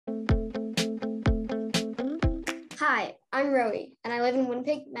Hi, I'm Rowie, and I live in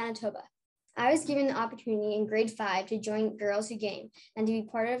Winnipeg, Manitoba. I was given the opportunity in grade 5 to join Girls Who Game and to be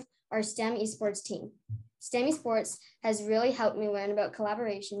part of our STEM esports team. STEM esports has really helped me learn about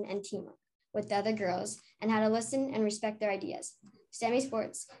collaboration and teamwork with the other girls and how to listen and respect their ideas. STEM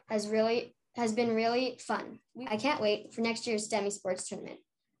esports has been really fun. I can't wait for next year's STEM esports tournament.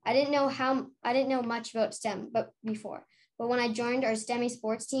 I didn't know much about STEM before, but when I joined our STEM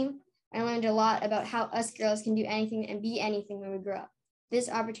esports team, I learned a lot about how us girls can do anything and be anything when we grow up. This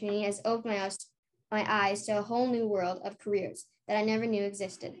opportunity has opened my eyes to a whole new world of careers that I never knew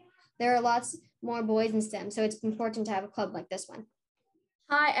existed. There are lots more boys in STEM, so it's important to have a club like this one.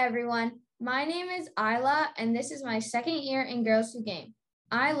 Hi, everyone. My name is Isla, and this is my second year in Girls Who Game.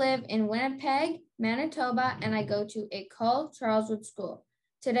 I live in Winnipeg, Manitoba, and I go to École, Charleswood School.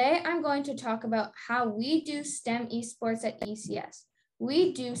 Today, I'm going to talk about how we do STEM esports at ECS.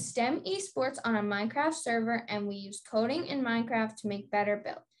 We do STEM esports on a Minecraft server, and we use coding in Minecraft to make better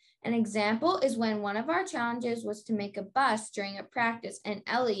builds. An example is when one of our challenges was to make a bus during a practice, and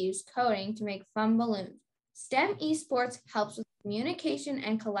Ellie used coding to make fun balloons. STEM esports helps with communication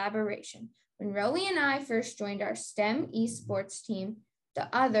and collaboration. When Rowie and I first joined our STEM esports team,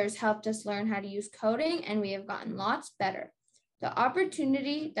 the others helped us learn how to use coding, and we have gotten lots better. The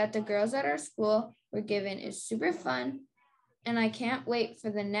opportunity that the girls at our school were given is super fun, and I can't wait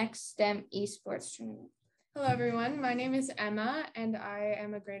for the next STEM esports tournament. Hello, everyone. My name is Emma, and I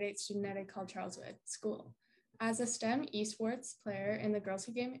am a grade 8 student at École Charleswood School. As a STEM esports player in the Girls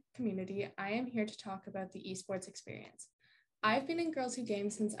Who Game community, I am here to talk about the esports experience. I've been in Girls Who Game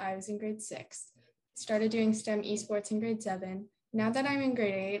since I was in grade 6, started doing STEM esports in grade 7. Now that I'm in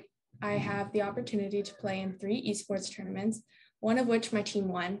grade 8, I have the opportunity to play in 3 esports tournaments, one of which my team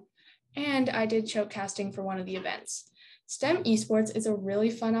won, and I did showcasting for one of the events. STEM esports is a really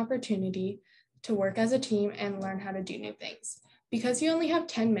fun opportunity to work as a team and learn how to do new things. Because you only have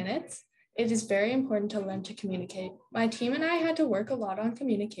 10 minutes, it is very important to learn to communicate. My team and I had to work a lot on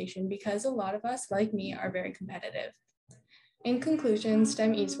communication because a lot of us, like me, are very competitive. In conclusion,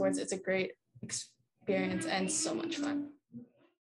 STEM esports is a great experience and so much fun.